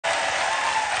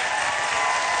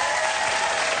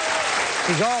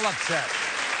She's all upset.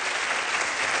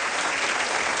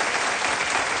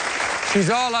 She's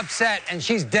all upset, and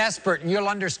she's desperate, and you'll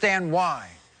understand why.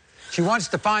 She wants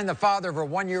to find the father of her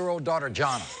one-year-old daughter,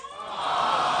 Jonna.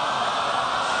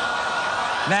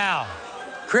 Now,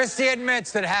 Christy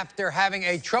admits that after having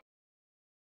a trouble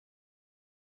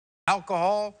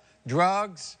alcohol,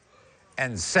 drugs,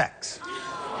 and sex.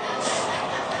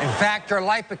 In fact, her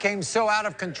life became so out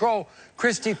of control,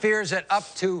 Christy fears that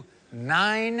up to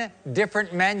 9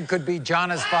 different men could be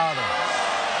Jonna's father.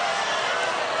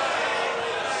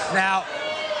 Now,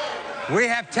 we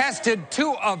have tested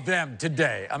 2 of them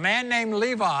today, a man named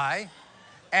Levi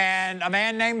and a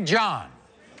man named John.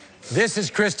 This is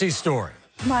Christy's story.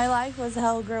 My life was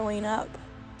hell growing up.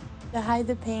 To hide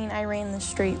the pain, I ran the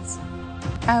streets.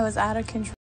 I was out of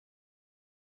control.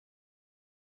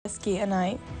 Whiskey a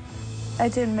night. I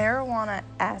did marijuana,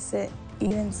 acid,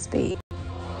 even speed.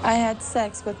 I had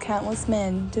sex with countless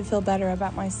men to feel better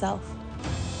about myself.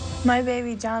 My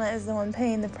baby Jonna is the one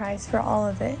paying the price for all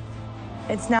of it.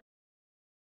 It's now.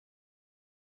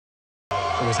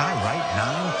 Was I right?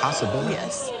 9 possibilities?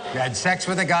 Yes. You had sex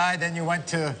with a guy, then you went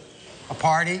to a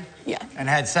party? Yeah. And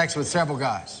had sex with several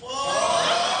guys? And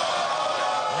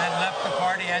then left the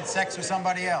party, had sex with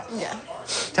somebody else? Yeah.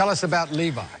 Tell us about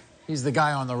Levi. He's the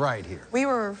guy on the right here.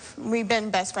 We've been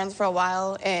best friends for a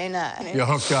while, and You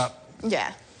hooked up?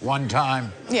 Yeah. One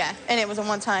time? Yeah, and it was a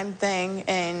one-time thing,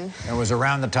 and... It was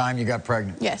around the time you got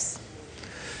pregnant? Yes.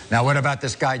 Now, what about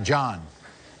this guy, John?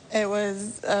 It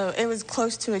was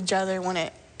close to each other when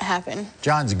it happened.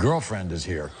 John's girlfriend is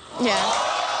here. Yeah.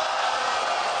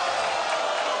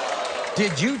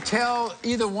 Did you tell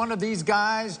either one of these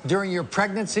guys during your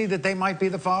pregnancy that they might be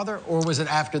the father, or was it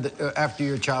after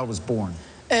your child was born?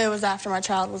 It was after my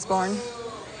child was born.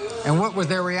 And what was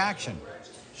their reaction?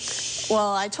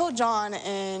 Well, I told John,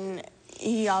 and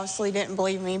he obviously didn't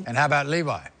believe me. And how about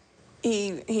Levi?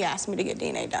 He asked me to get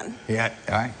DNA done. Yeah,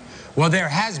 all right. Well, there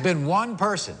has been one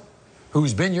person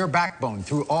who's been your backbone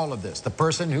through all of this, the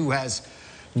person who has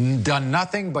done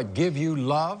nothing but give you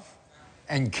love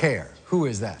and care. Who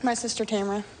is that? My sister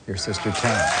Tamara. Your sister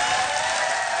Tamara.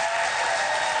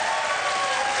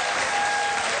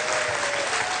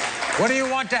 What do you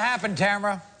want to happen,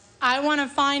 Tamara? I want to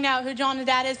find out who Jonna's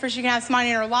dad is so she can have some money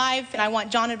in her life, and I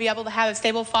want Jonna to be able to have a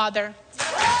stable father.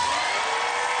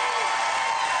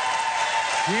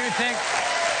 Do you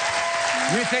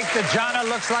think that Jonna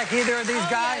looks like either of these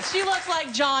guys? Yeah, she looks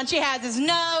like John. She has his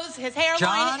nose, his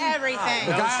hairline, everything.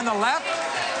 The guy on the left?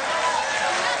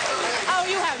 Oh,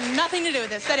 you have nothing to do with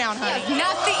this. Sit down, honey.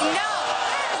 Nothing, no.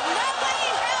 There's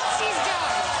nothing else she's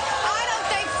done. I don't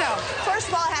think so. First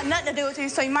of all, it had nothing to do with you,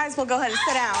 so you might as well go ahead and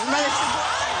sit down. I'm not standing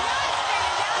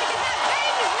down because that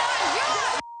baby's not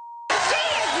yours. She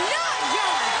is not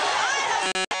yours.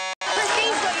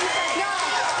 Christine, what you said. No,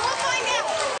 we'll find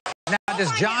out. Now,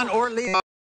 does John or Levi,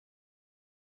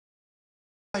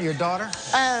 your daughter?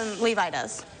 Levi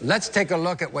does. Let's take a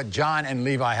look at what John and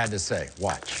Levi had to say.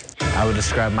 Watch. I would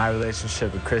describe my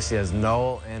relationship with Christy as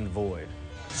null and void.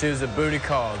 She was a booty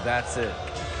call, that's it.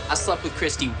 I slept with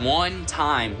Christy one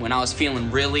time when I was feeling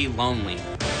really lonely.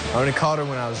 I only called her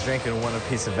when I was drinking and wanted a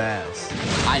piece of ass.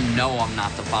 I know I'm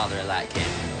not the father of that kid.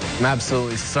 I'm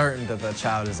absolutely certain that that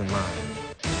child isn't mine.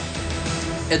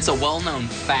 It's a well-known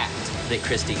fact that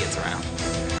Christy gets around.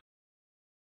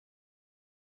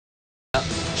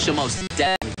 She'll most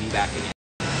definitely be back again.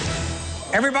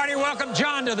 Everybody welcome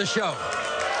John to the show.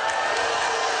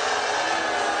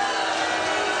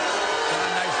 John,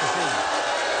 nice to see you.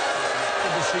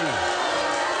 Good to see you.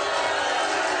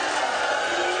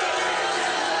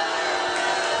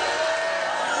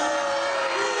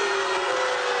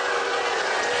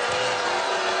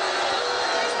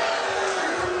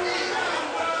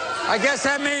 I guess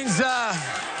that means,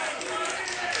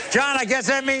 John, I guess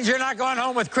that means you're not going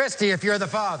home with Christy if you're the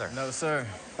father. No, sir.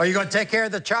 Are you going to take care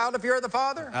of the child if you're the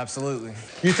father? Absolutely.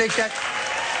 You think that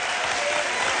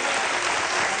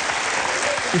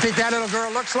little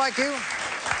girl looks like you?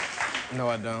 No,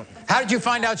 I don't. How did you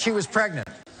find out she was pregnant?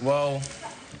 Well,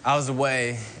 I was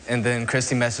away, and then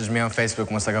Christy messaged me on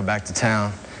Facebook once I got back to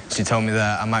town. She told me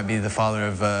that I might be the father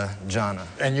of Jonna.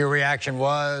 And your reaction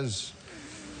was?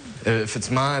 If it's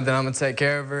mine, then I'm going to take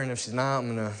care of her, and if she's not,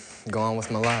 I'm going to go on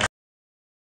with my life.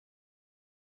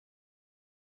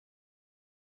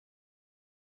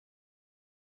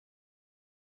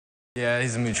 Yeah,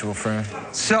 he's a mutual friend.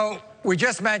 So, we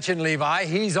just mentioned Levi.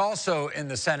 He's also in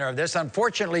the center of this.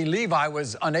 Unfortunately, Levi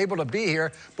was unable to be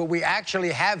here, but we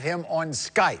actually have him on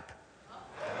Skype.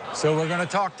 So we're going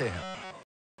to talk to him.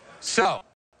 So, how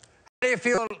do you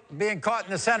feel being caught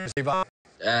in the center, Levi?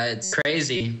 It's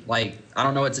crazy. Like, I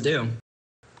don't know what to do.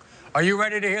 Are you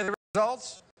ready to hear the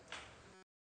results?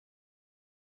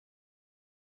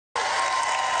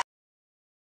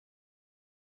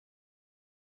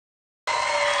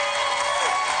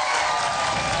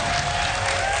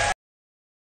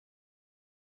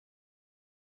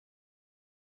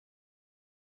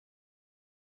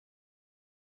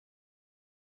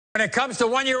 When it comes to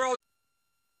 1-year-old